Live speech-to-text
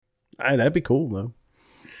Hey, that'd be cool though.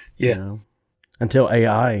 Yeah. You know, until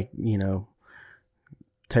AI,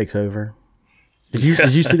 takes over. Did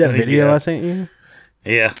you see that video I sent you?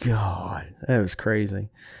 Yeah. God, that was crazy.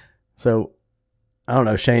 So I don't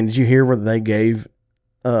know, Shane, did you hear where they gave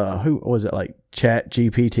who was it, like Chat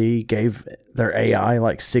GPT gave their AI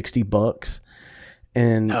like $60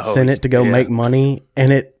 and sent it to go make money,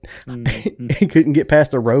 and it he couldn't get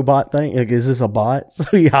past the robot thing. Like, is this a bot? So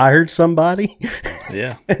he hired somebody.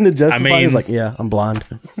 Yeah. And the justifier was like, yeah, I'm blind.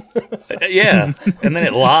 Yeah. And then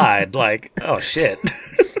it lied. Like, oh shit.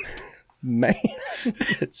 Man.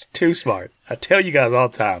 It's too smart. I tell you guys all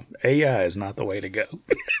the time, AI is not the way to go.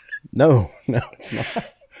 No, it's not.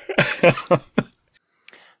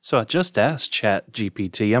 So I just asked Chat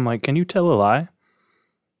GPT, I'm like, can you tell a lie?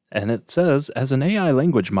 And it says, as an AI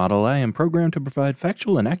language model, I am programmed to provide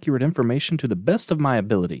factual and accurate information to the best of my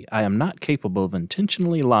ability. I am not capable of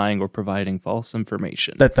intentionally lying or providing false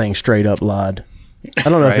information. That thing straight up lied. I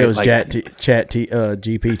don't know if it was GPT,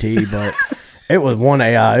 but it was one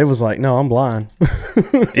AI. It was like, no, I'm blind.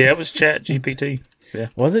 Yeah, it was Chat GPT. Yeah.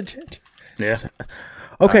 Was it Chat? Yeah.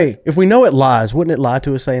 Okay, if we know it lies, wouldn't it lie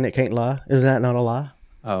to us saying it can't lie? Isn't that not a lie?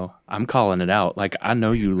 Oh, I'm calling it out. Like, I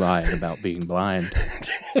know you lied about being blind.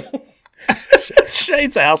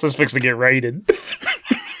 Shane's house is fixing to get raided.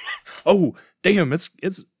 Oh, damn, it's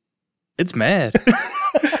mad.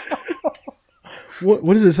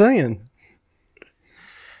 What is it saying?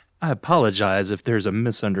 I apologize if there's a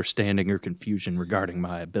misunderstanding or confusion regarding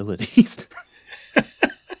my abilities.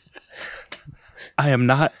 I am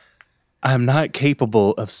not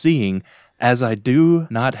capable of seeing, as I do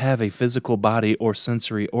not have a physical body or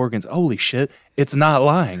sensory organs. Holy shit, it's not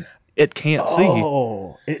lying. It can't see.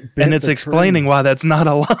 Oh, and it's explaining why that's not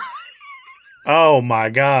a lie. Oh my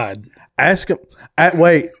God. Ask him.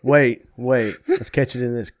 Wait. Let's catch it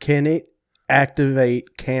in this. Can it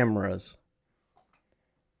activate cameras?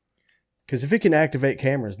 Because if it can activate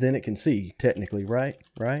cameras, then it can see, technically, right?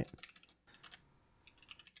 Right?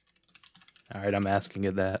 All right, I'm asking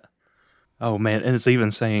it that. Oh, man, and it's even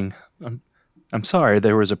saying, I'm sorry,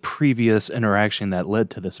 there was a previous interaction that led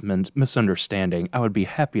to this misunderstanding. I would be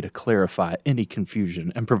happy to clarify any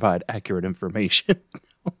confusion and provide accurate information.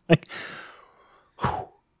 Like, whew.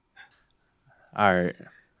 All right.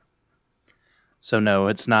 So no,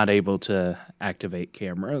 it's not able to activate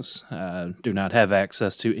cameras. Do not have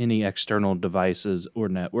access to any external devices or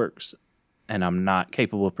networks. And I'm not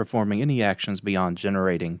capable of performing any actions beyond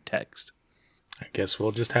generating text. I guess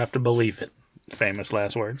we'll just have to believe it. Famous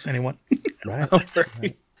last words. Anyone? Right.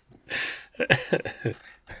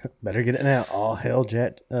 Better get it now. All hell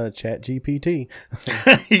Chat GPT.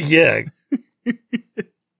 Yeah.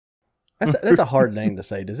 That's a hard name to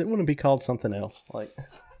say. Does it want to be called something else? Like,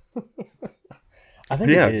 I think.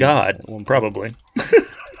 Yeah, God, probably.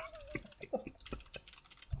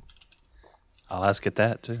 I'll ask it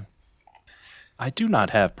that too. I do not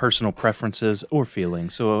have personal preferences or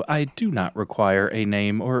feelings, so I do not require a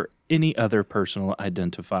name or any other personal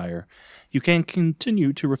identifier. You can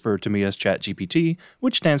continue to refer to me as ChatGPT,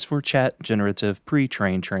 which stands for Chat Generative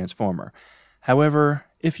Pre-trained Transformer. However,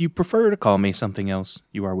 if you prefer to call me something else,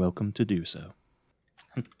 you are welcome to do so.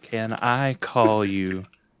 Can I call you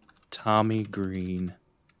Tommy Green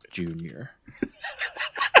Jr.?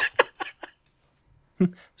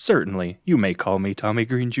 Certainly, you may call me Tommy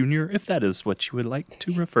Green Jr. if that is what you would like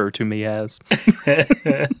to refer to me as.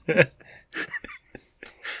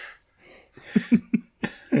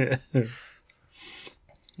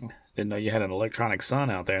 Didn't know you had an electronic son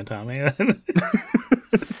out there, Tommy.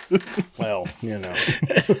 Well, you know.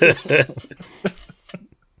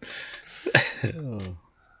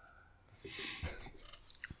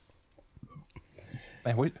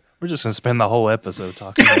 Man, we're just going to spend the whole episode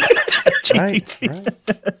talking about ChatGPT. Right.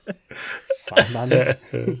 Fine by me.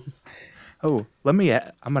 Oh, I'm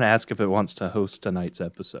going to ask if it wants to host tonight's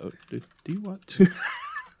episode. Do you want to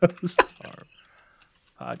host our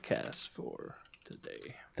podcast for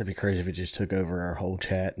today? That'd be crazy if it just took over our whole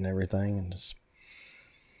chat and everything and just.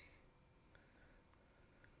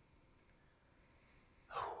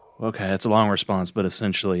 Okay, it's a long response, but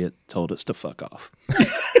essentially it told us to fuck off.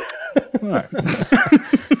 All right.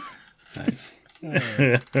 Nice.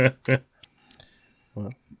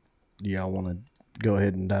 Well, do y'all want to go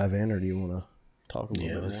ahead and dive in, or do you want to talk a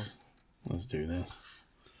little bit more? Let's do this.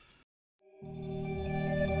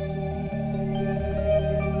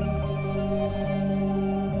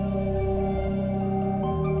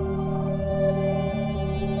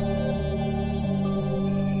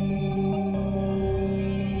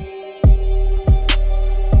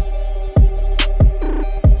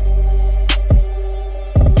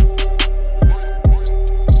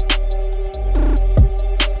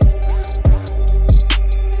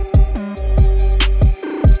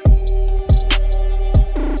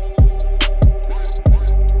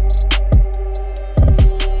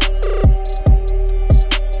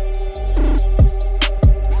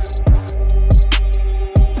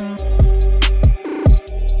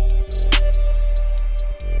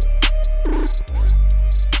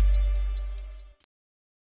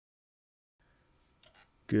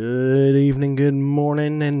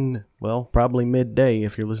 morning, and, well, probably midday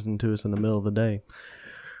if you're listening to us in the middle of the day.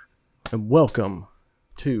 And welcome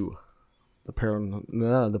to the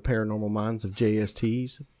Paranormal Minds of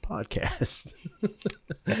JST's podcast.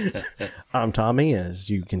 I'm Tommy. As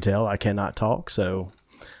you can tell, I cannot talk, so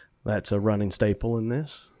that's a running staple in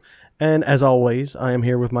this. And as always, I am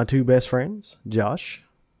here with my two best friends, Josh.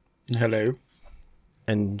 Hello.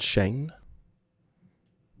 And Shane.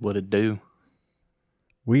 What'd it do?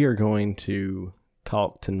 We are going to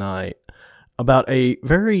talk tonight about a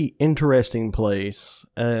very interesting place.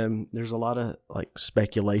 There's a lot of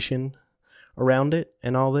speculation around it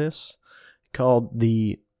and all this, called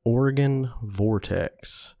the Oregon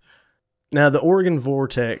Vortex. Now, the Oregon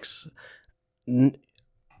Vortex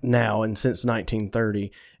now and since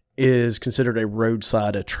 1930 is considered a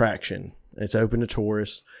roadside attraction. It's open to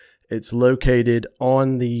tourists. It's located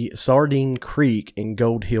on the Sardine Creek in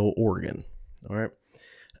Gold Hill, Oregon. All right.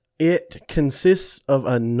 It consists of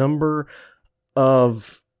a number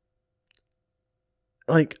of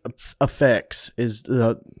effects is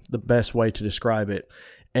the best way to describe it,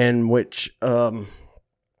 in which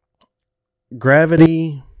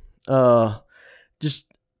gravity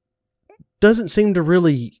just doesn't seem to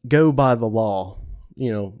really go by the law,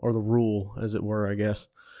 or the rule, as it were, I guess.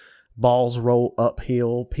 Balls roll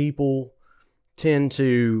uphill. People tend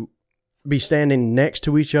to be standing next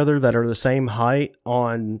to each other that are the same height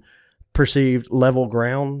on perceived level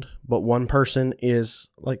ground, but one person is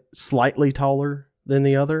slightly taller than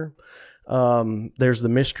the other. There's the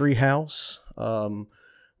mystery house,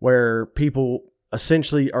 where people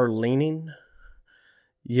essentially are leaning,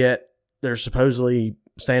 yet they're supposedly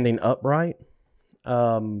standing upright.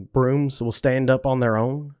 Brooms will stand up on their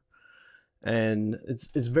own, and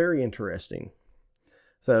it's very interesting.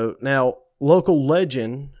 So now, local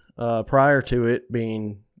legend, prior to it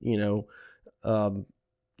being,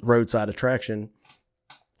 roadside attraction,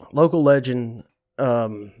 local legend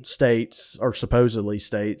supposedly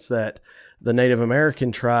states that the Native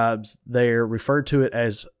American tribes there referred to it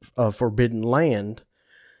as forbidden land,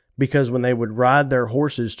 because when they would ride their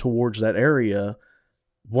horses towards that area,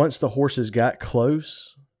 once the horses got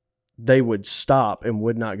close, they would stop and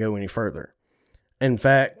would not go any further. In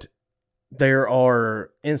fact, there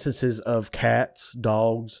are instances of cats,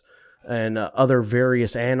 dogs, and other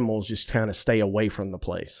various animals just kind of stay away from the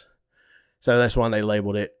place. So that's why they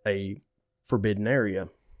labeled it a forbidden area.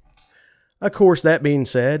 Of course, that being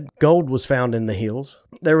said, gold was found in the hills.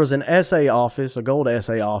 There was an assay office, a gold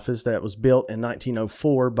assay office, that was built in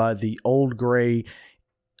 1904 by the Old Gray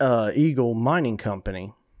Eagle Mining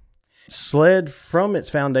Company. Slid from its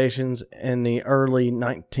foundations in the early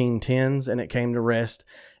 1910s, and it came to rest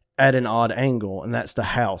at an odd angle, and that's the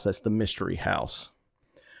house. That's the mystery house.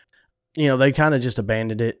 They kind of just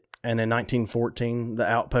abandoned it, and in 1914, the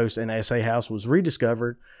outpost and assay house was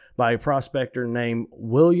rediscovered by a prospector named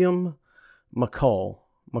William McCall.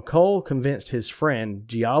 McCall convinced his friend,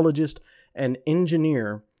 geologist and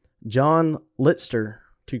engineer John Lister,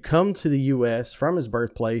 to come to the U.S. from his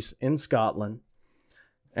birthplace in Scotland.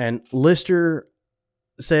 And Lister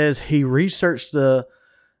says he researched the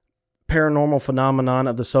paranormal phenomenon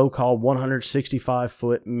of the so-called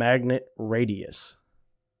 165-foot magnet radius.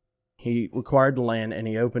 He acquired the land and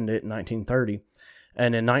he opened it in 1930.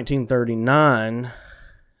 And in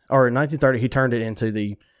 1930, he turned it into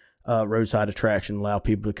the roadside attraction, allow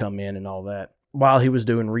people to come in and all that, while he was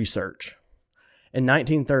doing research. In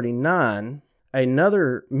 1939,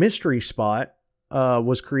 another mystery spot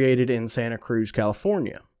was created in Santa Cruz,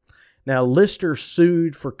 California. Now, Lister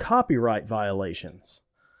sued for copyright violations,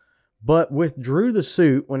 but withdrew the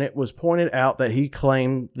suit when it was pointed out that he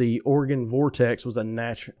claimed the Oregon Vortex was a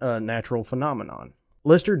natural phenomenon.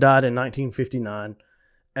 Lister died in 1959,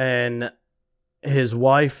 and his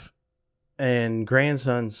wife and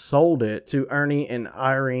grandson sold it to Ernie and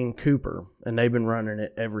Irene Cooper, and they've been running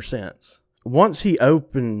it ever since. Once he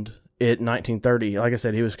opened it in 1930, like I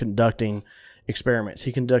said, he was conducting experiments.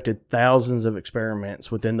 He conducted thousands of experiments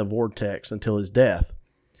within the vortex until his death.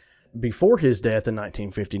 Before his death in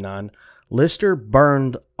 1959, Lister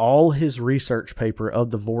burned all his research paper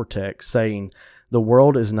of the vortex, saying, "The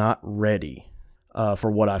world is not ready for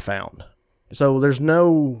what I found." So there's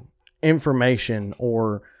no information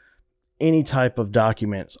or any type of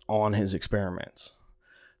documents on his experiments.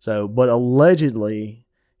 So, but allegedly,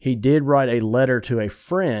 he did write a letter to a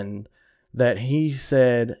friend that he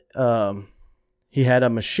said he had a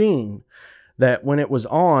machine that when it was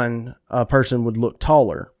on, a person would look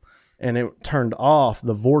taller, and it turned off,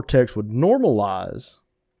 the vortex would normalize,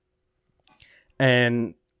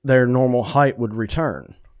 and their normal height would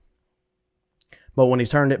return. But when he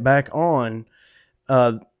turned it back on,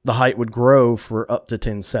 the height would grow for up to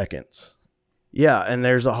 10 seconds. Yeah, and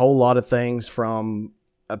there's a whole lot of things from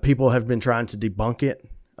people have been trying to debunk it.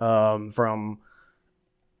 From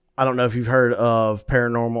I don't know if you've heard of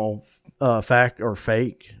paranormal fact or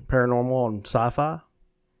fake paranormal on sci-fi.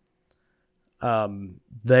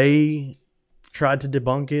 They tried to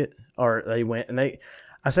debunk it, or they went and I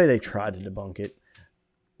say they tried to debunk it.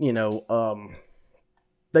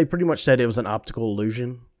 They pretty much said it was an optical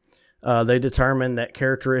illusion. They determined that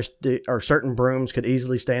characteristic or certain brooms could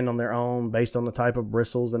easily stand on their own based on the type of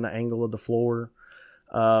bristles and the angle of the floor.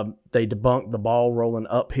 They debunked the ball rolling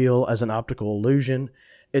uphill as an optical illusion.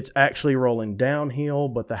 It's actually rolling downhill,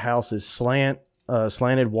 but the house is slanted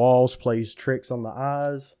walls plays tricks on the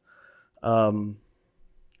eyes.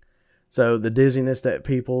 So the dizziness that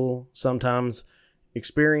people sometimes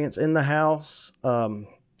experience in the house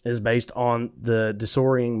is based on the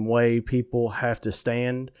disorienting way people have to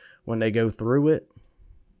stand when they go through it.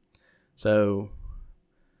 So,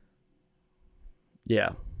 yeah.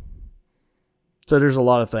 So there's a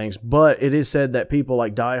lot of things, but it is said that people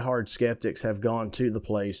like diehard skeptics have gone to the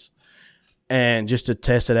place and just to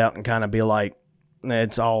test it out and kind of be like,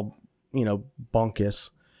 it's all, bunkus.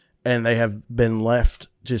 And they have been left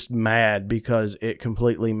just mad because it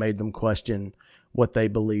completely made them question what they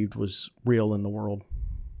believed was real in the world.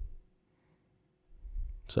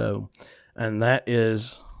 So, and that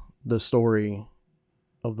is the story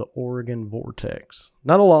of the Oregon Vortex.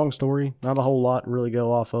 Not a long story, not a whole lot to really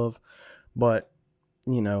go off of, but,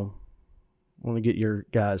 want to get your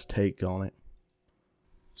guys' take on it.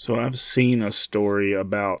 So I've seen a story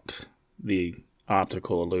about the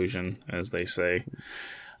optical illusion, as they say.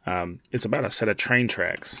 It's about a set of train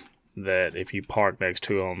tracks that if you park next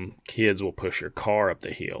to them, kids will push your car up the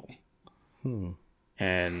hill.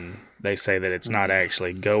 And they say that it's not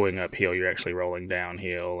actually going uphill, you're actually rolling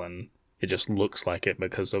downhill, and it just looks like it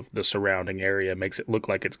because of the surrounding area makes it look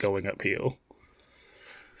like it's going uphill.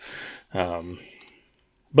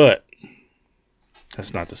 But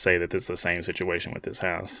that's not to say that this is the same situation with this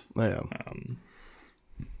house. Yeah.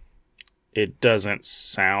 It doesn't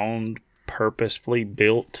sound purposefully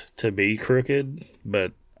built to be crooked,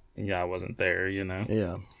 but I wasn't there,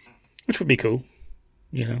 Yeah. Which would be cool,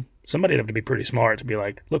 Somebody'd have to be pretty smart to be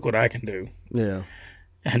like, look what I can do. Yeah.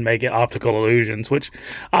 And make it optical illusions, which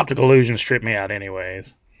optical illusions strip me out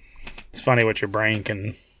anyways. It's funny what your brain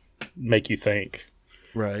can make you think.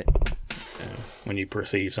 Right. When you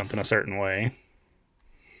perceive something a certain way.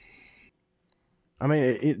 I mean,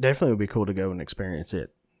 it definitely would be cool to go and experience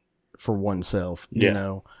it for oneself,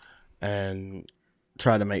 and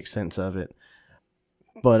try to make sense of it.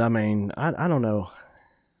 But I mean, I don't know.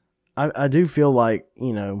 I do feel like,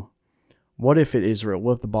 what if it is real?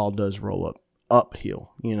 What if the ball does roll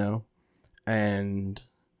uphill, and,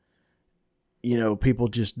 people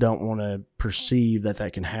just don't want to perceive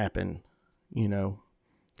that can happen,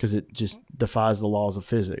 because it just defies the laws of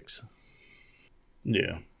physics.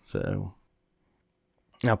 Yeah. So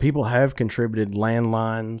now people have contributed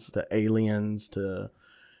landlines to aliens to,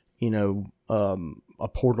 a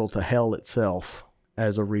portal to hell itself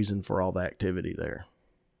as a reason for all the activity there.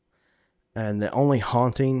 And the only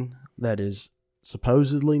haunting that is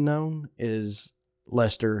supposedly known is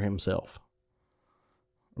Lister himself.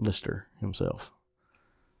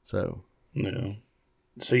 So. Yeah.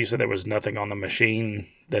 So you said there was nothing on the machine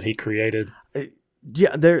that he created?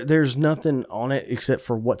 Yeah, there's nothing on it except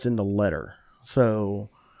for what's in the letter. So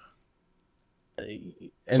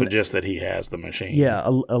just that he has the machine. Yeah,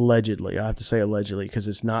 allegedly. I have to say allegedly because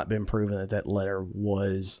it's not been proven that letter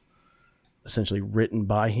was essentially written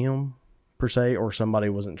by him per se, or somebody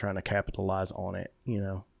wasn't trying to capitalize on it,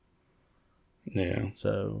 Yeah.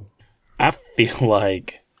 So I feel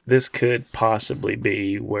like this could possibly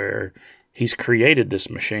be where he's created this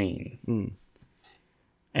machine.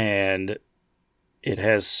 And it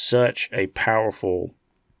has such a powerful,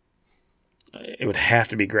 it would have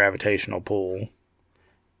to be gravitational pull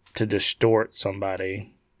to distort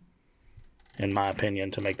somebody, in my opinion,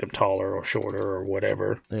 to make them taller or shorter or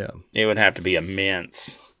whatever. Yeah. It would have to be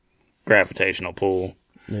immense gravitational pull.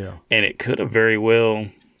 Yeah. And it could have very well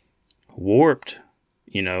warped,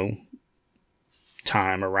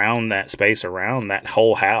 time around that space, around that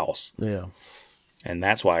whole house. Yeah. And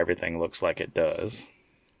that's why everything looks like it does.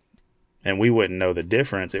 And we wouldn't know the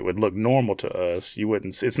difference. It would look normal to us. You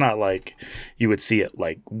wouldn't. It's not like you would see it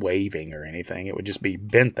like waving or anything. It would just be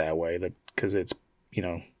bent that way because it's,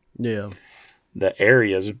 Yeah. the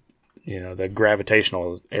areas, the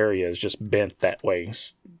gravitational area is just bent that way.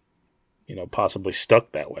 Possibly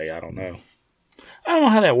stuck that way. I don't know. I don't know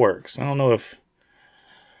how that works. I don't know if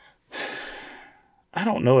I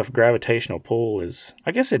don't know if gravitational pull is.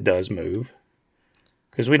 I guess it does move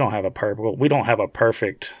because we don't have a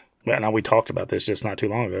perfect. Well, now we talked about this just not too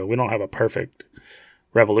long ago. We don't have a perfect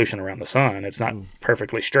revolution around the sun. It's not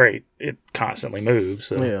perfectly straight. It constantly moves.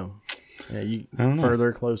 So. Yeah. You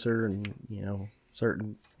further, closer, and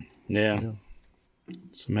certain. Yeah.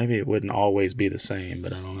 So maybe it wouldn't always be the same,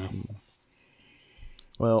 but I don't know.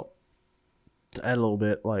 Well, to add a little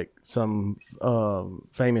bit, like some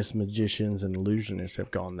famous magicians and illusionists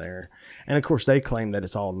have gone there, and of course they claim that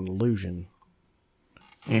it's all an illusion.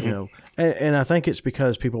 Mm-hmm. And I think it's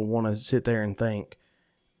because people want to sit there and think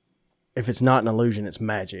if it's not an illusion, it's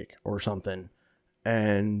magic or something,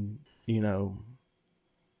 and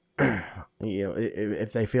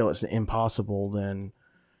if they feel it's impossible, then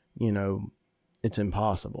it's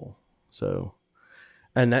impossible. So,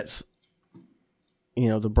 and that's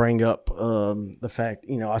to bring up the fact,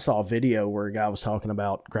 I saw a video where a guy was talking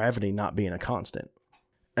about gravity not being a constant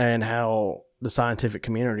and how the scientific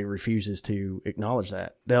community refuses to acknowledge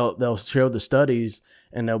that. They'll show the studies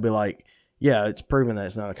and they'll be like, yeah, it's proven that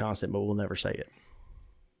it's not a constant, but we'll never say it.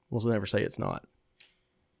 We'll never say it's not.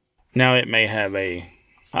 Now it may have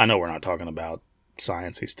I know we're not talking about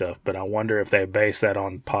sciencey stuff, but I wonder if they base that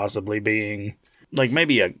on possibly being like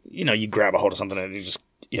maybe you grab a hold of something and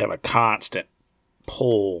you have a constant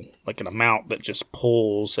pull, like an amount that just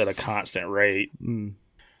pulls at a constant rate. And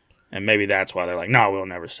maybe that's why they're like, no, we'll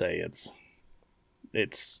never say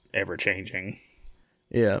it's ever changing.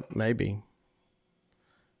 Yeah, maybe.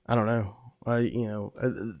 I don't know.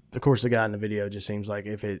 Of course, the guy in the video just seems like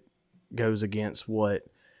if it goes against what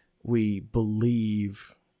we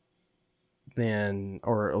believe, then,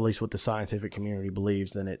 or at least what the scientific community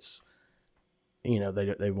believes, then it's,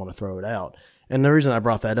 they want to throw it out. And the reason I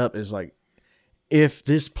brought that up is like, if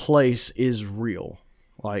this place is real,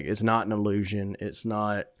 like it's not an illusion, it's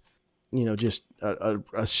not, just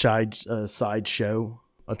a sideshow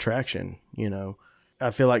attraction,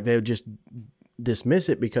 I feel like they would just dismiss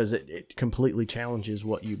it because it completely challenges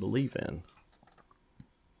what you believe in.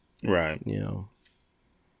 Right.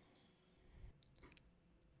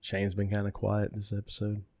 Shane's been kind of quiet this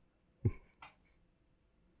episode.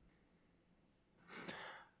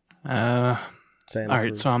 All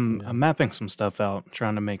right, so I'm mapping some stuff out,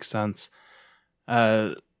 trying to make sense.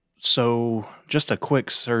 So just a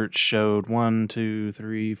quick search showed 1, 2,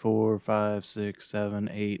 3, 4, 5, 6, 7,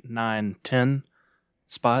 8, 9, 10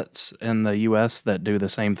 spots in the U.S. that do the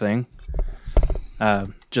same thing.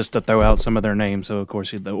 Just to throw out some of their names. So, of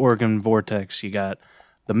course, the Oregon Vortex, you got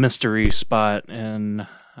the Mystery Spot in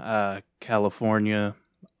California,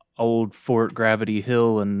 Old Fort Gravity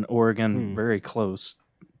Hill in Oregon, very close,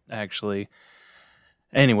 actually.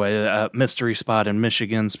 Anyway, Mystery Spot in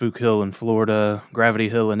Michigan, Spook Hill in Florida, Gravity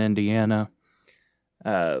Hill in Indiana.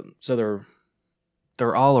 So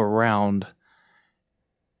they're all around,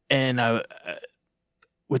 and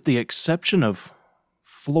with the exception of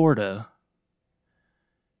Florida,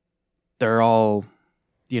 they're all,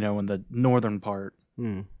 in the northern part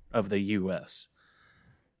of the U.S.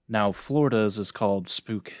 Now, Florida's is called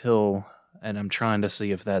Spook Hill, and I'm trying to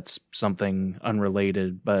see if that's something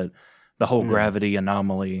unrelated, but the whole gravity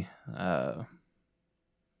anomaly. There,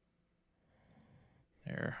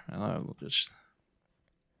 I'll just.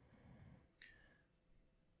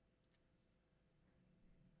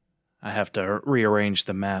 I have to rearrange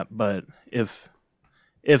the map, but if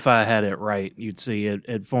I had it right, you'd see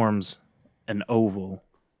it forms an oval,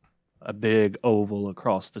 a big oval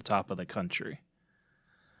across the top of the country.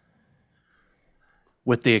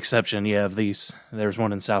 With the exception, of these, there's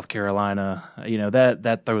one in South Carolina.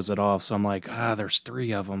 That throws it off. So I'm like, there's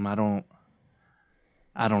 3 of them. I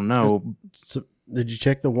don't know. So did you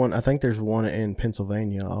check the one? I think there's one in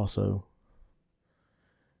Pennsylvania also.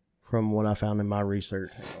 From what I found in my research.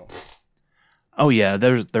 Oh yeah,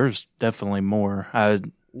 there's definitely more. I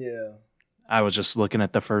was just looking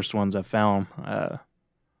at the first ones I found.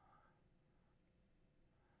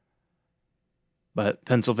 But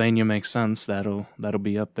Pennsylvania makes sense. That'll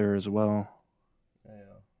be up there as well.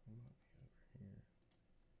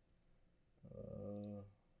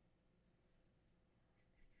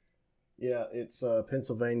 Yeah, it's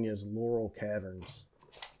Pennsylvania's Laurel Caverns.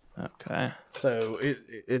 Okay. So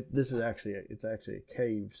this is actually a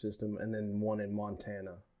cave system, and then one in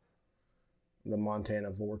Montana, the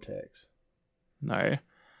Montana Vortex. All right.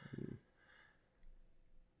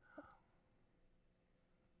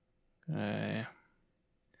 Okay.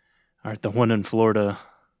 All right, the one in Florida.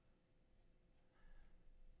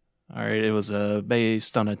 All right, it was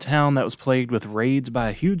based on a town that was plagued with raids by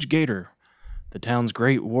a huge gator The town's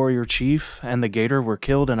great warrior chief and the gator were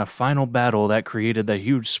killed in a final battle that created the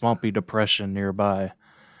huge swampy depression nearby.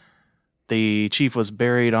 The chief was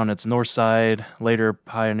buried on its north side. Later,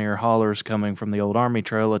 pioneer haulers coming from the old army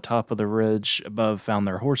trail atop of the ridge above found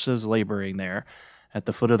their horses laboring there at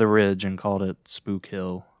the foot of the ridge and called it Spook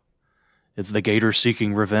Hill. Is the gator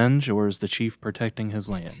seeking revenge, or is the chief protecting his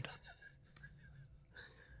land?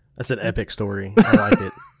 That's an epic story. I like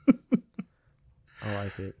it. I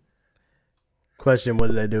like it. Question, what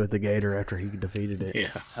did they do with the gator after he defeated it?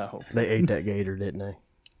 Yeah. Oh. They ate that gator, didn't they?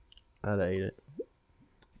 I'd ate it.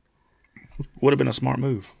 Would have been a smart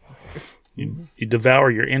move. You devour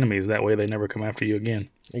your enemies, that way they never come after you again.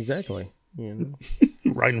 Exactly. You know?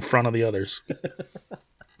 Right in front of the others.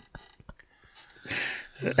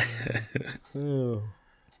 Oh.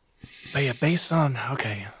 But yeah, based on,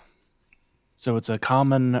 okay. So it's a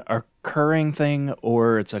common occurring thing,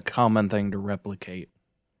 or it's a common thing to replicate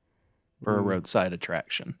for a roadside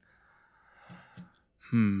attraction.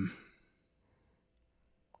 I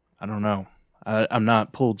don't know. I'm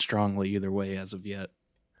not pulled strongly either way as of yet.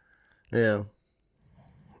 Yeah.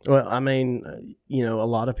 Well, I mean, you know, a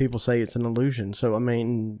lot of people say it's an illusion. So, I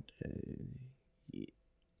mean,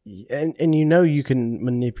 and you know, you can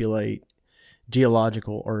manipulate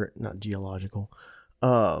geological, or not geological,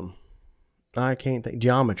 I can't think,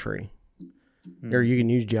 geometry. Or you can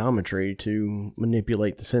use geometry to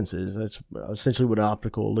manipulate the senses. That's essentially what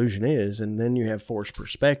optical illusion is. And then you have forced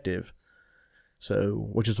perspective. So,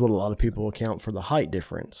 which is what a lot of people account for the height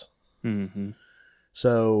difference. Mm-hmm.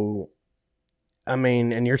 So, I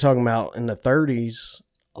mean, and you're talking about in the 30s,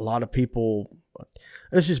 a lot of people,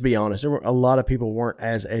 let's just be honest, a lot of people weren't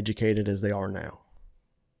as educated as they are now.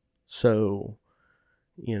 So,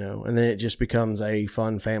 you know, and then it just becomes a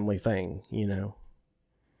fun family thing, you know.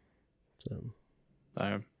 So,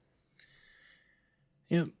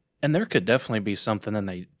 yeah, and there could definitely be something, and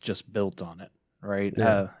they just built on it, right?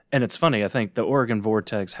 Yeah. And it's funny. I think the Oregon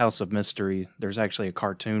Vortex House of Mystery. There's actually a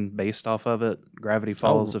cartoon based off of it. Gravity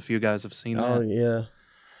Falls. If you guys have seen that. Oh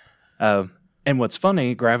yeah. And what's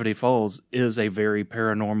funny, Gravity Falls is a very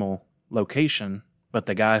paranormal location, but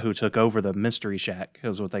the guy who took over the Mystery Shack,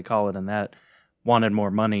 is what they call it in that, wanted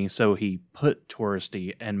more money, so he put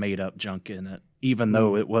touristy and made up junk in it, even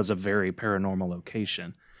though it was a very paranormal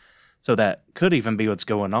location. So that could even be what's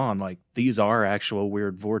going on. Like, these are actual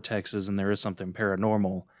weird vortexes, and there is something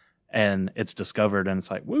paranormal, and it's discovered, and it's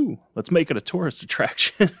like, woo, let's make it a tourist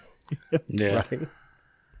attraction. Yeah. Right.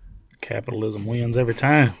 Capitalism wins every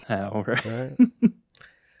time. Oh, right. Right.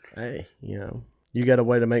 Hey, you know, you got a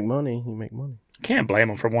way to make money, you make money. Can't blame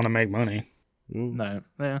them for wanting to make money. No,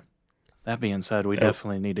 yeah. That being said, we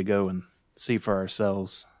definitely need to go and see for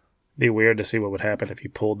ourselves. Be weird to see what would happen if you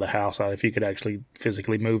pulled the house out, if you could actually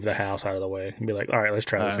physically move the house out of the way and be like, all right, let's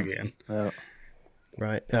try this again.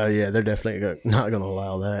 Right. Oh, yeah, they're definitely not going to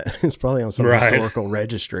allow that. It's probably on some historical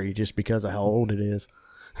registry just because of how old it is.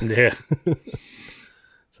 Yeah.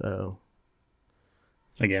 So,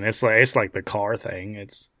 again, it's like the car thing.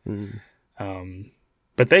 It's,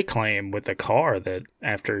 but they claim with the car that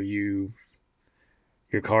after your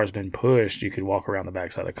car's been pushed, you could walk around the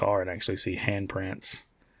backside of the car and actually see handprints.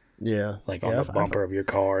 Yeah. Like on the bumper of your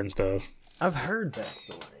car and stuff. I've heard that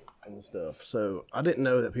story and stuff. So I didn't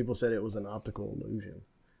know that people said it was an optical illusion.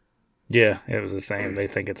 Yeah, it was the same. They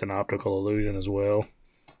think it's an optical illusion as well.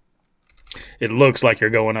 It looks like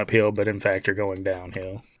you're going uphill, but in fact you're going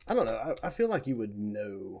downhill. I don't know. I feel like you would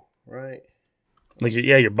know, right? Like,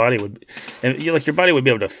 your body would, and your body would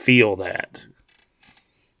be able to feel that,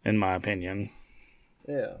 in my opinion.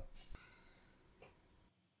 Yeah.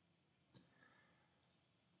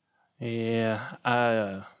 Yeah,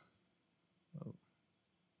 I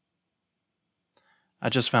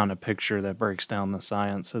just found a picture that breaks down the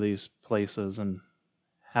science of these places and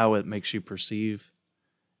how it makes you perceive,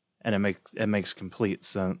 and it makes complete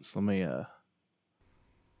sense. Let me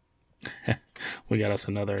We got us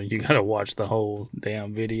another. You got to watch the whole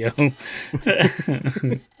damn video.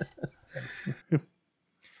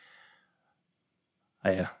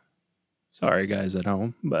 Yeah. Sorry, guys at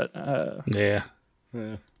home, but yeah.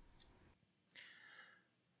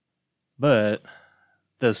 But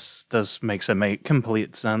this makes it make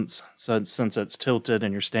complete sense. So since it's tilted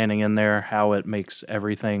and you're standing in there, how it makes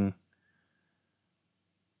everything.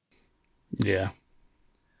 Yeah.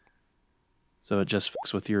 So it just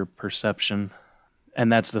fucks with your perception.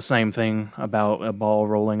 And that's the same thing about a ball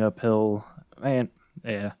rolling uphill. Man,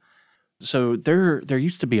 yeah. So there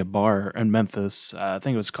used to be a bar in Memphis. I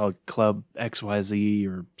think it was called Club XYZ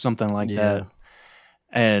or something like that.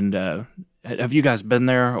 And have you guys been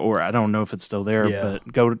there? Or I don't know if it's still there,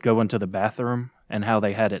 but go into the bathroom and how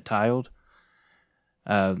they had it tiled.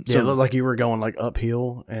 It looked like you were going like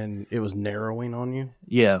uphill and it was narrowing on you.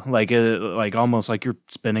 Yeah, like almost like you're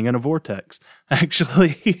spinning in a vortex,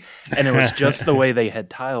 actually. And it was just the way they had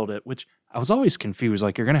tiled it, which I was always confused.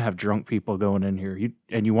 Like, you're going to have drunk people going in here,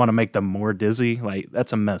 and you want to make them more dizzy? Like,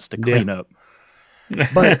 that's a mess to clean up.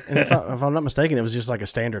 But if I'm not mistaken, it was just like a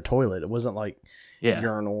standard toilet. It wasn't like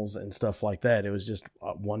urinals and stuff like that. It was just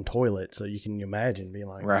one toilet. So you can imagine being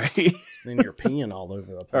like, right. Then you're peeing all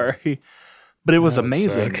over the place. Right. But it was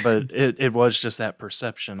amazing. But it was just that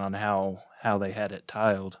perception on how they had it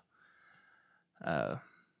tiled.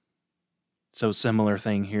 So similar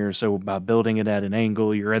thing here. So by building it at an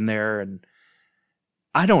angle, you're in there, and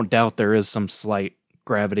I don't doubt there is some slight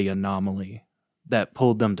gravity anomaly that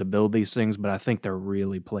pulled them to build these things, but I think they're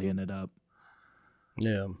really playing it up.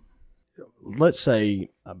 Yeah. Let's say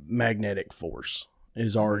a magnetic force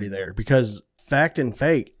is already there, because Fact and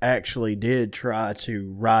Fake actually did try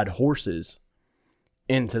to ride horses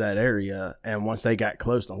into that area, and once they got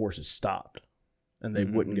close, the horses stopped and they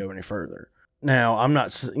wouldn't go any further. Now, I'm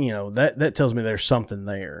not, that tells me there's something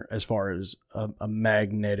there as far as a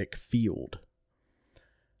magnetic field.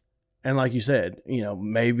 And like you said,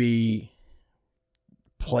 maybe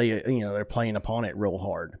they're playing upon it real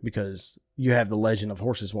hard, because you have the legend of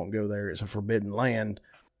horses won't go there. It's a forbidden land.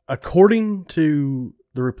 According to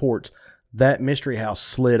the reports, that mystery house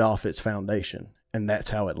slid off its foundation, and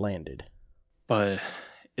that's how it landed. But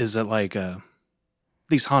is it like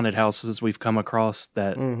these haunted houses we've come across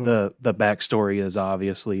that the backstory is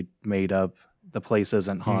obviously made up? The place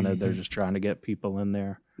isn't haunted. They're just trying to get people in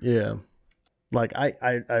there. Yeah. Like,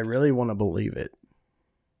 I really want to believe it.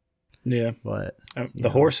 Yeah. But the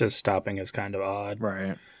horses stopping is kind of odd.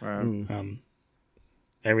 Right.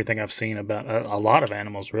 Everything I've seen about a lot of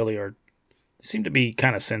animals really seem to be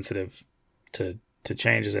kind of sensitive to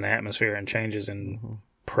changes in atmosphere and changes in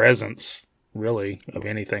presence, really, of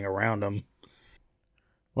anything around them.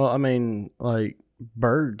 Well, I mean, like,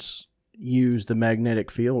 birds use the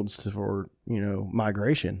magnetic fields for,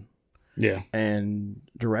 migration. Yeah. And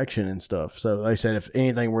direction and stuff. So they said if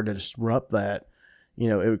anything were to disrupt that,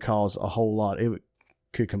 it would cause a whole lot.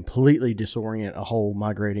 Could completely disorient a whole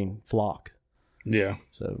migrating flock. Yeah.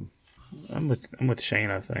 So I'm with Shane,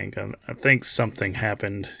 I think. I think something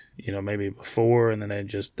happened, maybe before, and then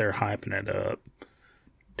they're hyping it up.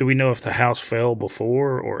 Do we know if the house fell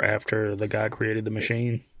before or after the guy created the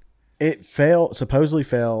machine? It supposedly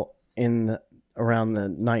fell around the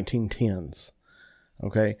 1910s.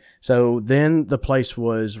 Okay. So then the place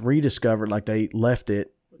was rediscovered, like they left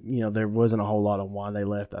it. There wasn't a whole lot of why they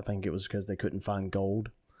left. I think it was because they couldn't find gold.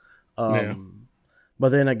 But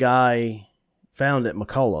then a guy found it,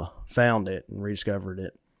 McCullough, found it and rediscovered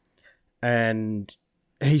it. And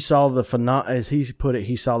he saw as he put it,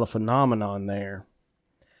 he saw the phenomenon there.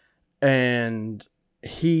 And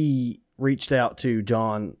he reached out to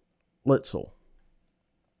John Litzel,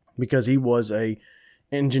 because he was a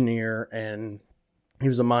engineer, and he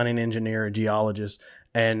was a mining engineer, a geologist,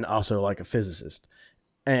 and also like a physicist.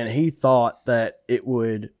 And he thought that it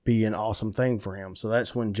would be an awesome thing for him. So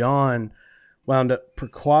that's when John wound up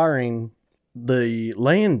acquiring the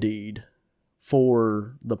land deed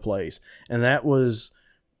for the place. And that was,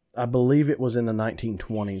 I believe it was in the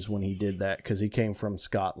 1920s when he did that, because he came from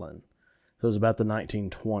Scotland. So it was about the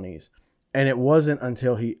 1920s. And it wasn't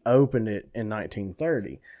until he opened it in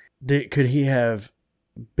 1930. Could he have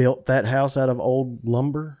built that house out of old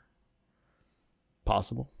lumber?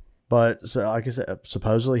 Possible. But so, like I said,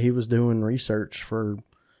 supposedly he was doing research for,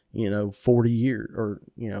 40 years or,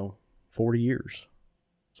 40 years,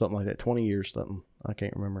 something like that, 20 years, something. I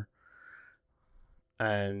can't remember.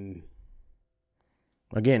 And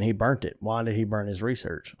again, he burnt it. Why did he burn his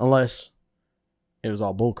research? Unless it was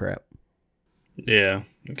all bullcrap. Yeah,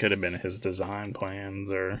 it could have been his design plans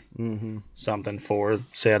or something for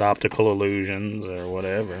said optical illusions or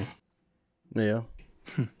whatever. Yeah.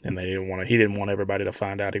 And he didn't want everybody to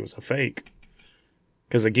find out he was a fake.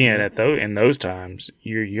 Because again, in those times,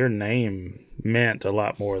 your name meant a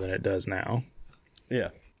lot more than it does now. Yeah.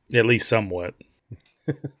 At least somewhat.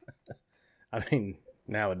 I mean,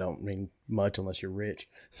 now it don't mean much unless you're rich.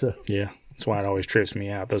 So yeah, that's why it always trips me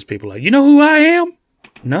out. Those people like, you know who I am?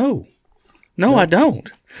 No, I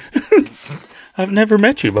don't. I've never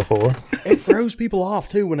met you before. It throws people off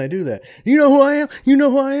too when they do that. You know who I am? You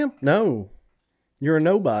know who I am? No. You're a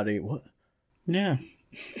nobody. What? Yeah.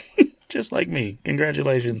 Just like me.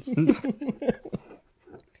 Congratulations. You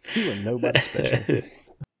are nobody special.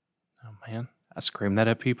 Oh, man. I scream that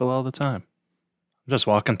at people all the time. I'm just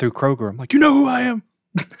walking through Kroger. I'm like, you know who I am?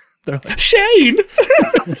 They're like, Shane!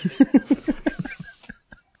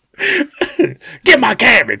 Get my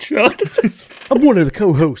cabbage! I'm one of the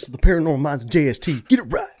co-hosts of the Paranormal Minds of JST. Get it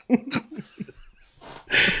right.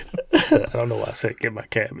 I don't know why I said get my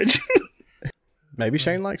cabbage. Maybe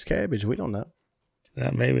Shane likes cabbage. We don't know.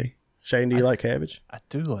 Maybe. Shane, do you like cabbage? I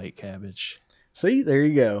do like cabbage. See, there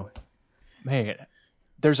you go. Man,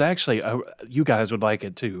 there's actually, you guys would like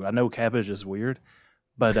it too. I know cabbage is weird,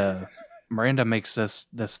 but Miranda makes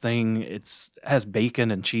this thing. It has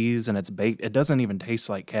bacon and cheese, and it's baked. It doesn't even taste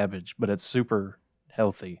like cabbage, but it's super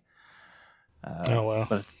healthy. Oh, wow.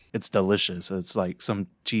 But it's delicious. It's like some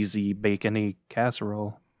cheesy, bacony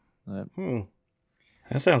casserole. That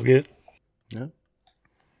sounds good. Yeah.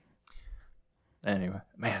 Anyway,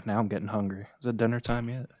 man, now I'm getting hungry. Is it dinner time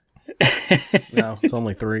yet? No, it's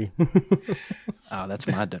only 3. Oh, that's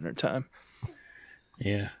my dinner time.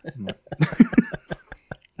 Yeah.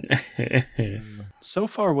 So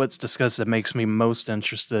far, what's discussed that makes me most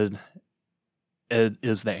interested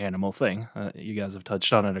is the animal thing. You guys have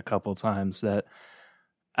touched on it a couple times. That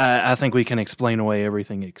I think we can explain away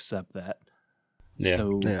everything except that. Yeah.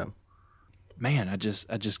 So, Yeah. man, I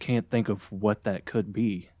just can't think of what that could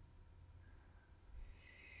be.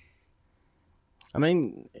 I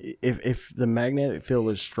mean, if the magnetic field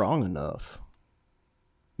is strong enough,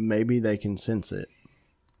 maybe they can sense it.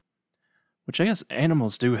 Which I guess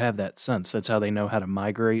animals do have that sense. That's how they know how to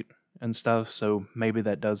migrate and stuff. So maybe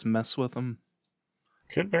that does mess with them.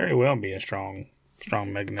 Could very well be a strong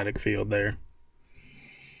magnetic field there.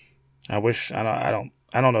 I don't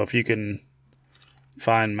know if you can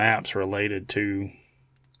find maps related to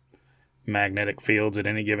magnetic fields at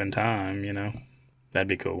any given time, you know. That'd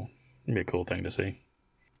be cool. It'd be a cool thing to see.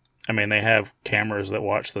 I mean, they have cameras that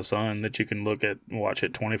watch the sun that you can watch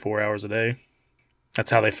it 24 hours a day. That's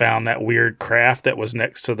how they found that weird craft that was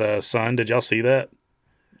next to the sun. Did y'all see that?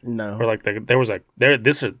 No. Or like there is a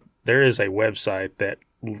website that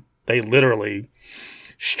they literally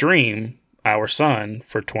stream our sun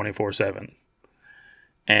for 24/7.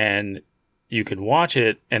 And you could watch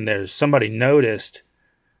it, and somebody noticed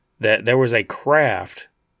that there was a craft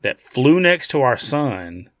that flew next to our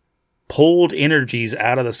sun, pulled energies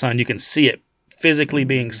out of the sun. You can see it physically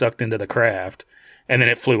being sucked into the craft, and then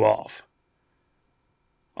it flew off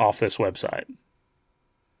this website.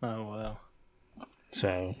 Oh, wow.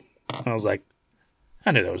 So I was like,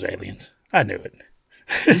 I knew there was aliens. I knew it.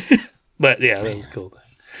 But yeah, that was a cool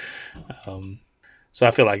thing. So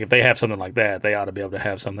I feel like if they have something like that, they ought to be able to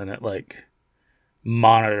have something that like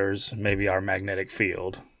monitors maybe our magnetic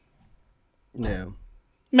field. Yeah.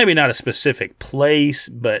 Maybe not a specific place,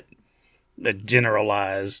 but a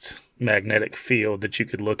generalized magnetic field that you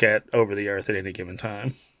could look at over the earth at any given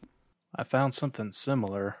time. I found something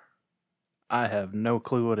similar. I have no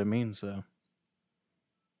clue what it means, though.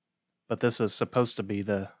 But this is supposed to be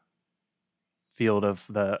the field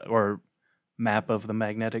or map of the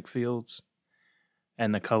magnetic fields.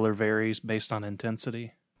 And the color varies based on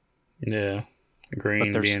intensity. Yeah.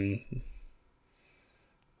 Green being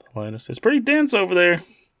the lightest. It's pretty dense over there.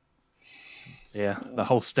 Yeah, the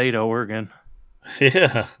whole state of Oregon.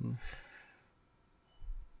 Yeah.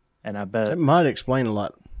 And I bet That might explain a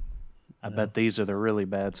lot. I bet these are the really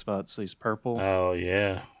bad spots, these purple. Oh,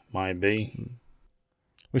 yeah. Might be.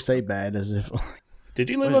 We say bad as if... Did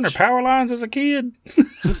you live under power lines as a kid?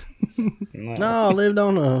 No, I lived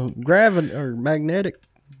on a magnetic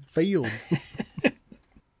field.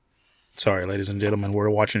 Sorry, ladies and gentlemen.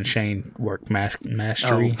 We're watching Shane work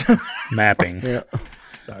mastery mapping. Yeah.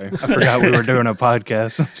 Sorry, I forgot we were doing a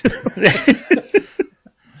podcast.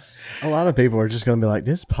 A lot of people are just going to be like,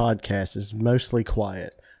 this podcast is mostly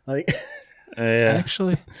quiet. Like, Yeah.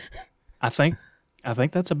 Actually, I think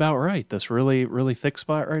that's about right. This really, really thick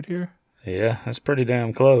spot right here. Yeah, that's pretty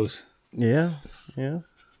damn close. yeah.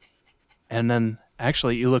 And then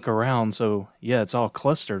actually you look around, so yeah, it's all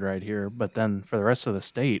clustered right here, but then for the rest of the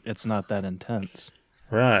state, it's not that intense.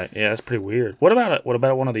 Right. Yeah, that's pretty weird. What about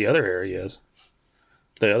one of the other areas?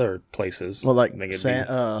 The other places? Well, like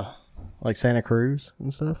like Santa Cruz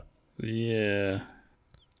and stuff. Yeah.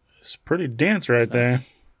 It's pretty dense right there.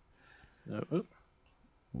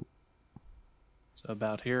 So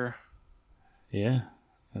about here. Yeah.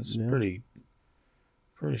 That's pretty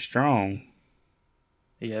strong.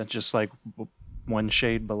 Yeah, just like one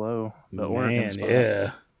shade below the Oregon Man, spot.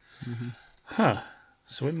 yeah. Mm-hmm. Huh.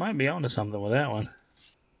 So we might be onto something with that one.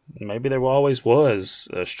 Maybe there always was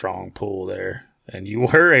a strong pull there, and you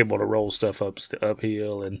were able to roll stuff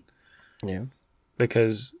uphill, and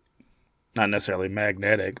because not necessarily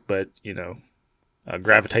magnetic, but you know, a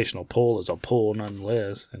gravitational pull is a pull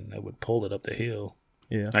nonetheless, and it would pull it up the hill.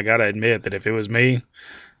 Yeah, I gotta admit that if it was me,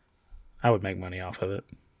 I would make money off of it.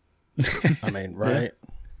 I mean, right?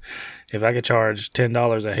 If I could charge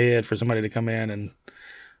 $10 a head for somebody to come in and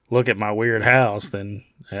look at my weird house, then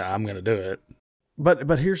yeah, I'm going to do it.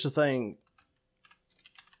 But here's the thing.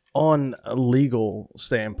 On a legal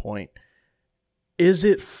standpoint, is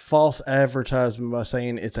it false advertisement by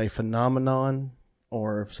saying it's a phenomenon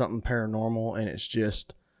or something paranormal and it's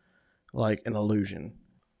just like an illusion?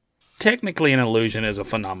 Technically, an illusion is a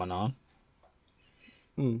phenomenon.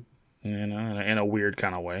 Mm. You know, in a weird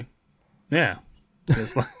kind of way. Yeah.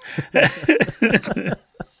 Just like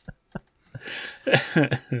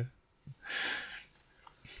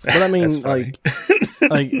But I mean, like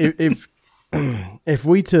if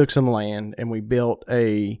we took some land and we built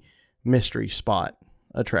a mystery spot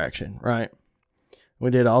attraction, right? We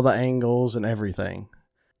did all the angles and everything.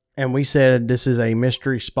 And we said, this is a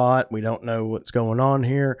mystery spot. We don't know what's going on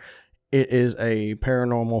here. It is a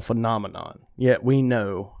paranormal phenomenon. Yet we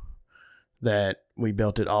know that we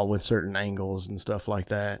built it all with certain angles and stuff like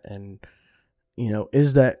that. And, you know,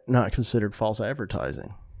 is that not considered false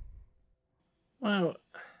advertising? Well,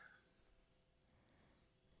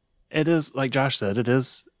 it is, like Josh said, it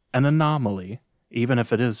is an anomaly, even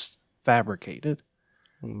if it is fabricated.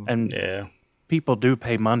 And yeah, people do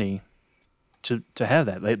pay money to have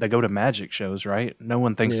that. They go to magic shows, right? No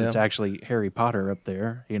one thinks it's actually Harry Potter up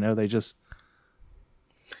there. You know, they just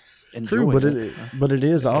enjoy True, but it. But it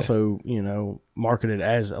is also, you know, marketed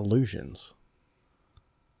as illusions.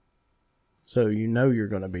 So you know you're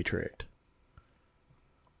going to be tricked.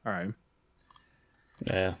 All right.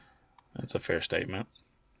 Yeah, that's a fair statement.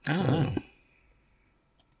 I don't know.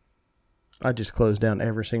 I just closed down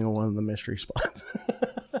every single one of the mystery spots.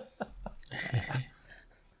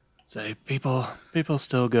 So people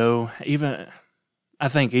still go. I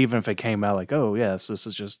think even if it came out like, oh yes, this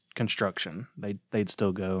is just construction, they'd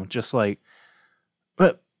still go. Just like,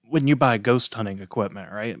 but when you buy ghost hunting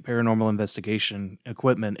equipment, right, paranormal investigation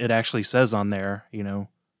equipment, it actually says on there, you know,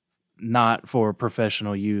 not for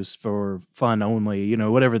professional use, for fun only, you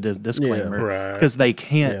know, whatever the disclaimer, because they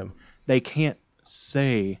can't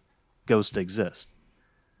say ghosts exist.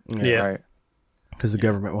 Yeah, right. Because the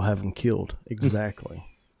government will have them killed. Exactly.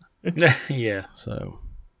 Yeah. So.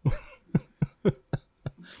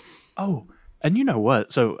 Oh, and you know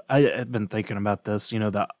what? So I've been thinking about this. You know,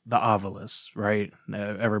 the Ovilus, right?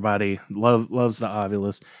 Everybody loves the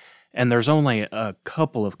Ovilus, and there's only a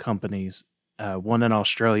couple of companies, one in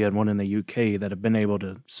Australia and one in the UK, that have been able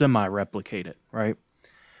to semi-replicate it, right?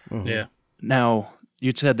 Mm-hmm. Yeah. Now,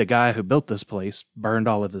 you said the guy who built this place burned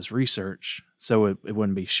all of his research so it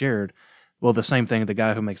wouldn't be shared. Well, the same thing, the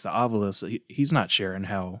guy who makes the Ovilus, he's not sharing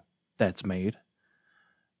how that's made.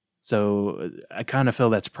 So I kind of feel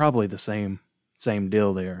that's probably the same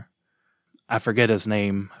deal there. I forget his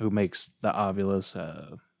name, who makes the Ovilus.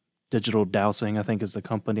 Digital Dowsing, I think, is the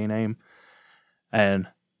company name. And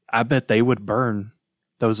I bet they would burn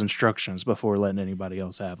those instructions before letting anybody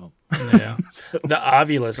else have them. Yeah. The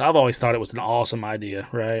Ovilus, I've always thought it was an awesome idea,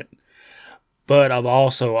 right? But I've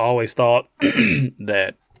also always thought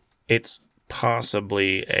that it's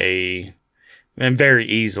possibly and very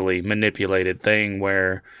easily manipulated thing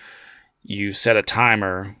where you set a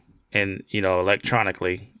timer and, you know,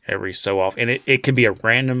 electronically every so often, and it could be a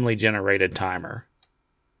randomly generated timer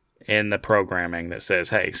in the programming that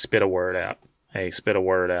says, hey, spit a word out. Hey, spit a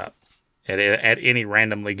word out at any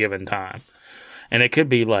randomly given time. And it could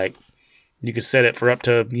be like, you could set it for up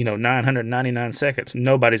to, you know, 999 seconds.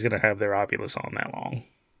 Nobody's going to have their Ovilus on that long.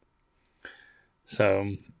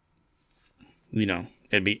 So, you know,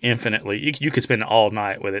 it'd be infinitely, you could spend all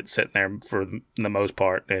night with it sitting there for the most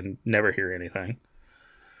part and never hear anything.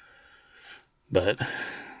 But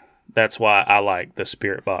that's why I like the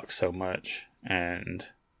Spirit Box so much. And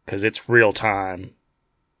because it's real time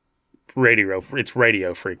it's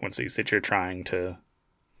radio frequencies that you're trying to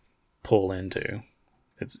pull into.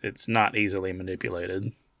 It's not easily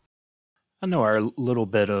manipulated. I know our little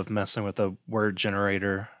bit of messing with the word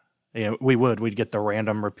generator. You know, we'd get the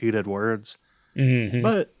random repeated words. Mm-hmm.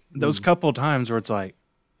 But those couple times where it's like,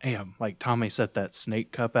 damn, like Tommy set that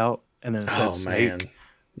snake cup out and then it said snake.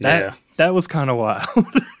 Man. That was kind of wild.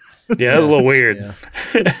 Yeah, that was a little weird. Yeah.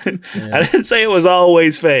 I didn't say it was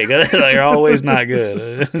always fake. They're always not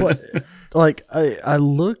good. But, like I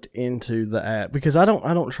looked into the app because I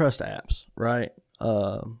don't trust apps, right?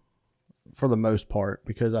 For the most part,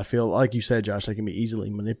 because I feel like you said, Josh, they can be easily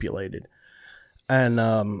manipulated. And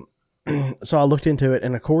so I looked into it,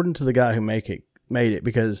 and according to the guy who made it,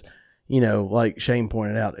 because, you know, like Shane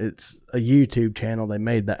pointed out, it's a YouTube channel. They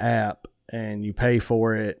made the app, and you pay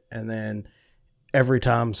for it, and then every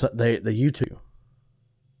time the YouTube.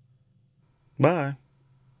 Bye.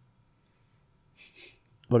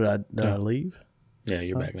 What did I leave? Yeah,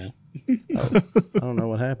 you're back now. I don't know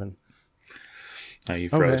what happened. Oh, you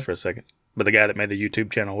froze for a second. But the guy that made the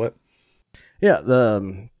YouTube channel, what? Yeah,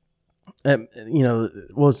 was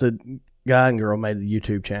the guy and girl made the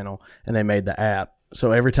YouTube channel, and they made the app.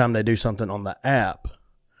 So every time they do something on the app,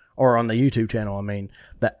 or on the YouTube channel, I mean,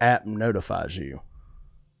 the app notifies you.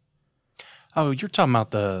 Oh, you're talking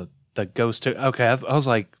about the ghost. Okay, I was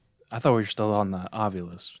like, I thought we were still on the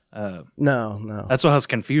Ovilus. No. That's why I was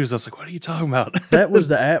confused. I was like, what are you talking about? That was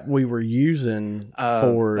the app we were using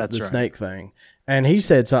for the snake thing. And he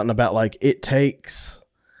said something about, like, it takes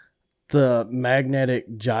the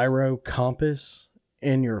magnetic gyro compass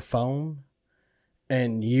in your phone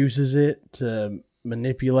and uses it to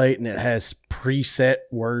manipulate, and it has preset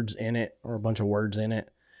words in it, or a bunch of words in it.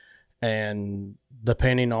 And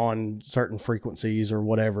depending on certain frequencies or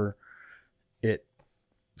whatever, it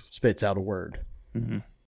spits out a word. Mm-hmm.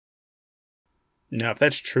 Now, if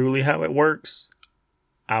that's truly how it works,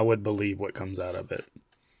 I would believe what comes out of it,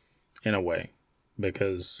 in a way.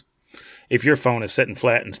 Because if your phone is sitting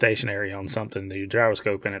flat and stationary on something, the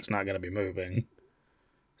gyroscope in it's not going to be moving.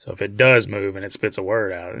 So if it does move and it spits a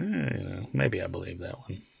word out, maybe I believe that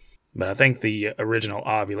one. But I think the original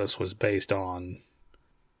Ovilus was based on,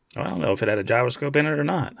 I don't know if it had a gyroscope in it or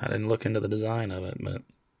not. I didn't look into the design of it, but...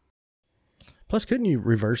 Plus, couldn't you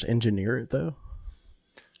reverse engineer it, though?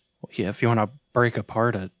 Well, yeah, if you want to break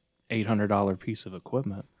apart a $800 piece of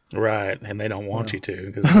equipment. Right, and they don't want you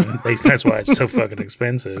to, because that's why it's so fucking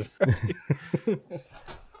expensive.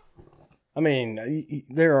 I mean,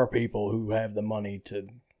 there are people who have the money to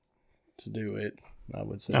do it, I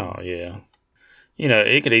would say. Oh, yeah.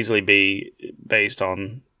 It could easily be based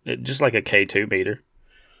on, just like a K2 meter.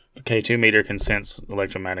 The K2 meter can sense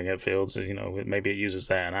electromagnetic fields, maybe it uses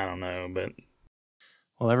that, I don't know, but...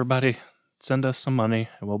 Well, everybody, send us some money,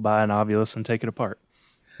 and we'll buy an Ovilus and take it apart.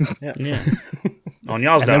 Yeah. On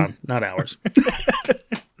y'all's dime, not ours.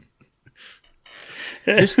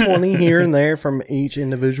 Just 20 here and there from each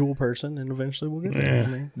individual person, and eventually we'll get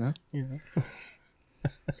there. Yeah. I mean,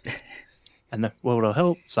 And what will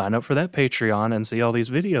help, sign up for that Patreon and see all these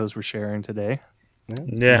videos we're sharing today.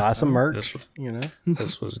 Yeah. Buy some merch,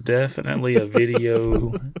 This was definitely a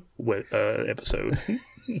video episode.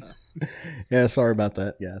 Yeah, sorry about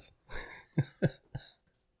that, guys.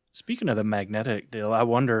 Speaking of the magnetic deal, I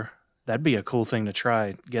wonder, that'd be a cool thing to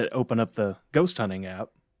try. Open up the ghost hunting app,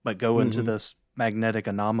 but go into this magnetic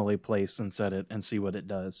anomaly place and set it and see what it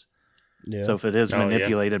does. Yeah. So if it is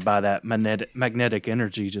manipulated by that magnetic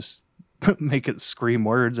energy, just make it scream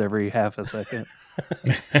words every half a second.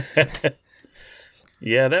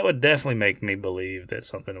 Yeah, that would definitely make me believe that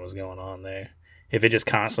something was going on there. If it just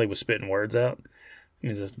constantly was spitting words out, it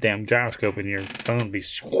means a damn gyroscope in your phone would be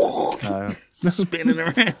spinning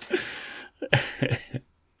around.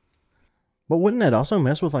 But wouldn't that also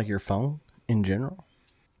mess with, like, your phone in general?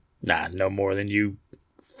 Nah, no more than you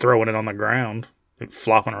throwing it on the ground,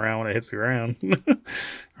 flopping around when it hits the ground,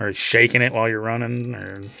 or shaking it while you're running,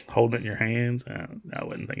 or holding it in your hands. I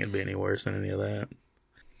wouldn't think it'd be any worse than any of that.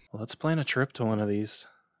 Well, let's plan a trip to one of these.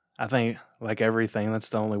 I think, like everything, that's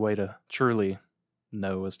the only way to truly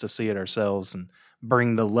know, is to see it ourselves and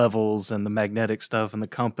bring the levels and the magnetic stuff and the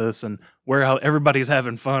compass, and everybody's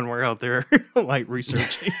having fun. We're out there like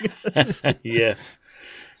researching. Yeah.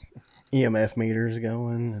 EMF meters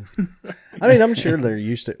going. I mean, I'm sure they're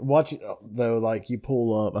used to watch though. Like, you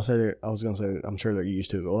pull up. I'm sure they're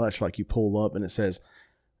used to it. Well, that's like you pull up and it says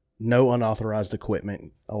no unauthorized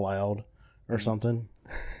equipment allowed or something.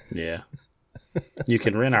 Yeah. You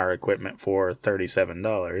can rent our equipment for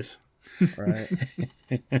 $37. Right.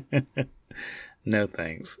 No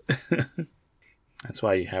thanks. That's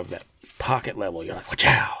why you have that pocket level. You're like, watch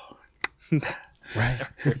out. Right.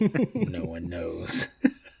 No one knows.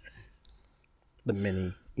 The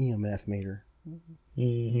mini EMF meter.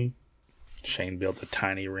 Mm-hmm. Shane builds a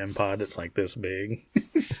tiny REM pod that's like this big.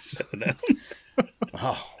 Set it down.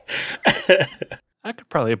 Oh. I could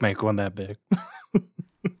probably make one that big.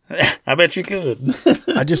 I bet you could.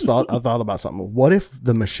 I thought about something. What if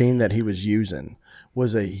the machine that he was using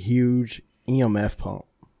was a huge EMF pump?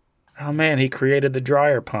 Oh man, he created the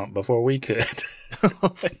dryer pump before we could. I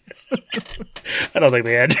don't think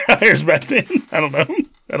they had dryers back then. I don't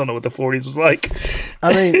know what the 40s was like.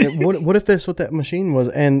 I mean, what if that's what that machine was?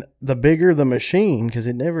 And the bigger the machine, because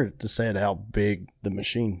it never said how big the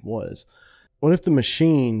machine was. What if the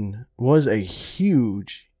machine was a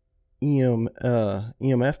huge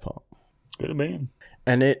EMF pump? Could have been.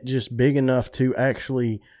 And it just big enough to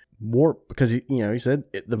actually warp, because he said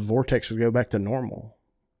the vortex would go back to normal,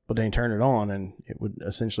 but then turn it on and it would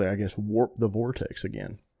essentially, I guess, warp the vortex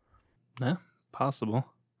again. Yeah, possible.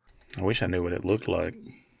 I wish I knew what it looked like.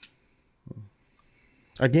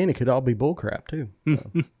 Again, it could all be bullcrap too.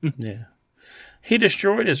 So. Yeah. He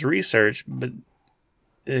destroyed his research, but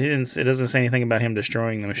it doesn't say anything about him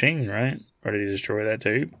destroying the machine, right? Or did he destroy that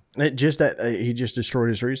too? He just destroyed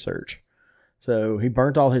his research. So he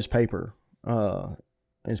burnt all his paperwork on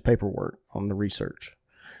the research.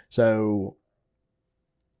 So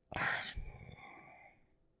I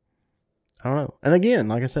don't know. And again,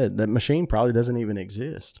 like I said, that machine probably doesn't even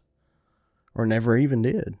exist, or never even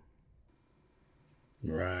did.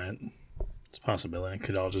 Right. It's a possibility. It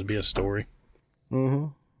could all just be a story. Mm-hmm.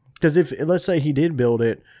 Because if, let's say he did build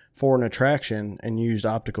it for an attraction and used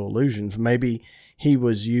optical illusions, maybe he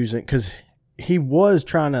was using, because he was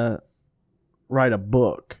trying to write a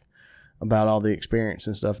book about all the experience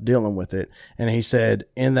and stuff dealing with it. And he said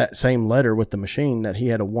in that same letter with the machine that he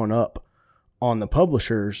had a one-up on the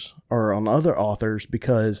publishers or on other authors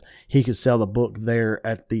because he could sell the book there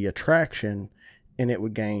at the attraction and it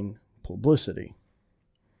would gain publicity.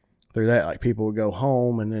 Through that, like people would go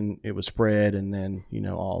home and then it would spread and then,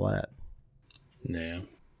 all that. Yeah.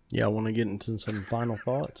 Yeah, I want to get into some final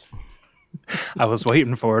thoughts. I was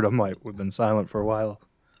waiting for it. I'm like, we've been silent for a while.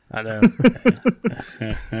 I know.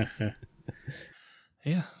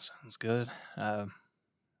 Yeah, sounds good. I'll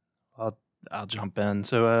jump in.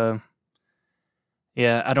 So,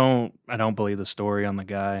 yeah, I don't believe the story on the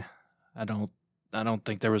guy. I don't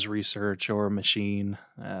think there was research or a machine.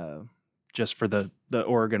 Just for the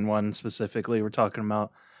Oregon one specifically, we're talking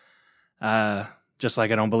about. Just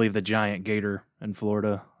like I don't believe the giant gator in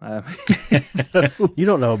Florida. You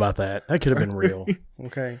don't know about that. That could have been real.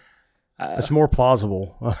 Okay. It's more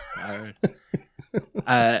plausible.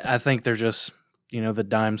 I think they're just, the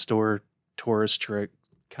dime store tourist trick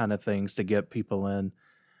kind of things to get people in.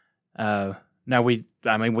 Now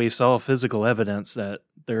we saw physical evidence that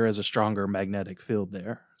there is a stronger magnetic field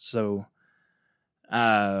there. So,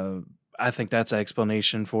 I think that's an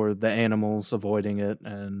explanation for the animals avoiding it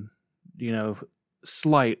and,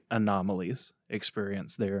 slight anomalies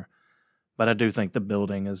experienced there. But I do think the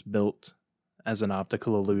building is built as an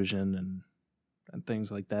optical illusion and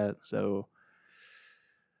things like that. So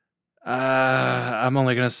I'm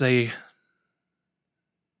only going to say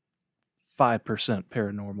 5%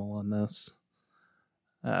 paranormal on this.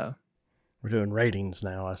 We're doing ratings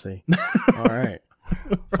now, I see. All right.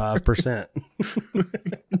 5%.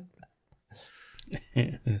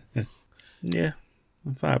 Yeah,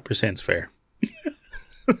 5%'s fair.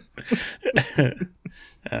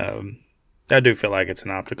 I do feel like it's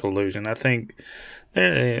an optical illusion. I think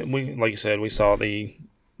like you said, we saw the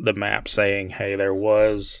map saying, "Hey, there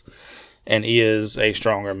was and is a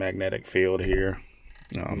stronger magnetic field here."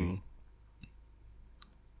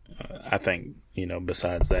 I think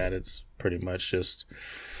besides that, it's pretty much just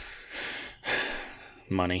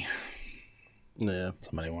money. Yeah,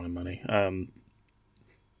 somebody wanted money. And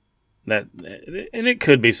it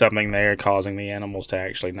could be something there causing the animals to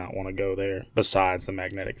actually not want to go there besides the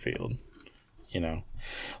magnetic field.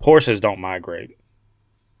 Horses don't migrate.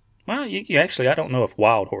 Well, you actually, I don't know if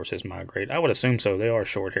wild horses migrate. I would assume so. They are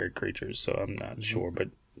short-haired creatures, so I'm not sure, but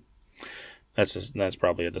that's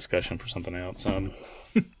probably a discussion for something else. I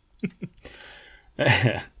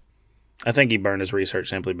think he burned his research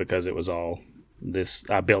simply because it was all this.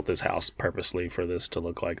 I built this house purposely for this to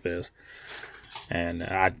look like this. And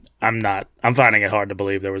I'm finding it hard to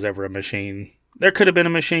believe there was ever a machine. There could have been a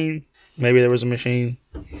machine. Maybe there was a machine.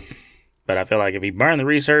 But I feel like if he burned the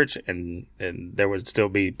research and there would still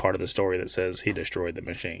be part of the story that says he destroyed the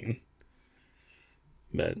machine.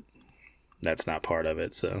 But that's not part of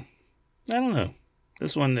it. So I don't know.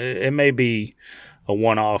 This one, it may be a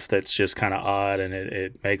one-off that's just kind of odd and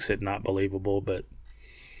it makes it not believable. But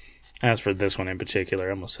as for this one in particular,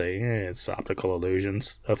 I'm going to say it's optical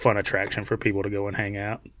illusions. A fun attraction for people to go and hang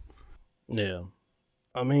out. Yeah.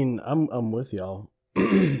 I mean, I'm with y'all.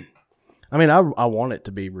 I mean, I want it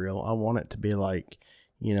to be real. I want it to be like,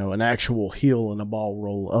 an actual hill and a ball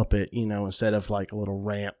roll up it, instead of like a little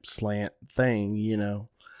ramp slant thing,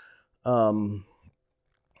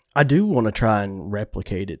 I do want to try and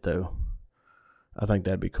replicate it though. I think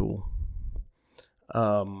that'd be cool.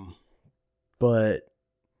 But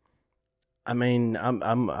I mean,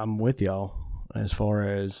 I'm with y'all as far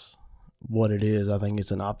as what it is. I think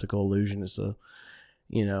it's an optical illusion. It's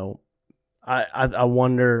I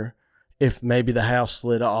wonder if maybe the house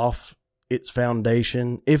slid off its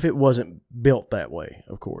foundation, if it wasn't built that way,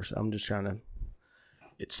 of course. I'm just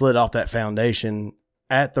it slid off that foundation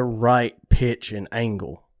at the right pitch and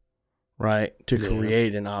angle, right, to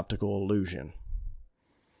create an optical illusion.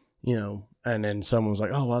 and then someone was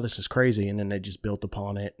like, oh, wow, this is crazy. And then they just built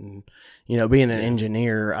upon it. And, being an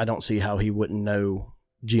engineer, I don't see how he wouldn't know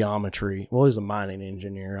geometry. Well, he's a mining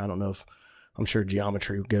engineer. I don't know if, I'm sure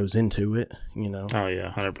geometry goes into it, Oh,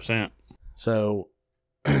 yeah, 100%. So,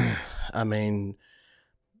 I mean,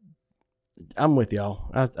 I'm with y'all.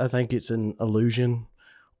 I think it's an illusion,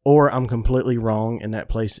 or I'm completely wrong, and that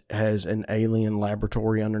place has an alien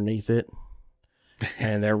laboratory underneath it,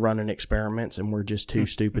 and they're running experiments, and we're just too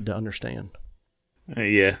stupid to understand.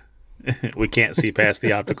 Yeah. We can't see past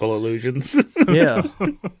the optical illusions. Yeah.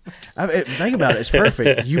 Think about it. It's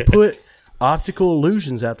perfect. You put optical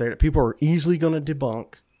illusions out there that people are easily going to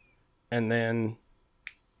debunk, and then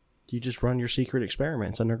you just run your secret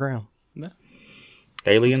experiments underground. Yeah.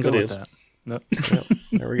 Aliens it is. Nope. Yep,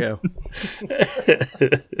 there we go.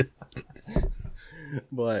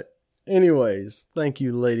 But anyways, thank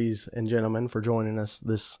you, ladies and gentlemen, for joining us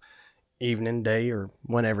this evening, day, or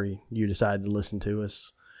whenever you decide to listen to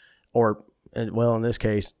us. Or, well, in this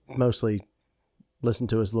case, mostly listen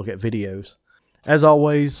to us look at videos. As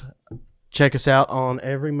always, check us out on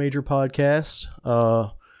every major podcast.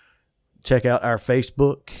 Check out our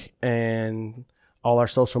Facebook and all our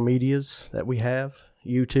social medias that we have.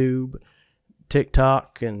 YouTube,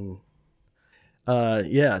 TikTok, and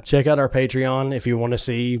check out our Patreon if you want to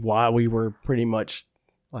see why we were pretty much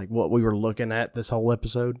like what we were looking at this whole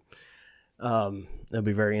episode. That'll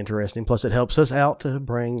be very interesting. Plus, it helps us out to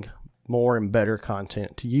bring more and better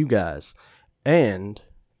content to you guys. And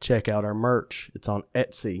check out our merch. It's on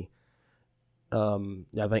Etsy.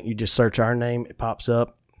 I think you just search our name, it pops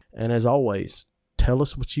up. And as always, tell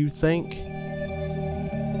us what you think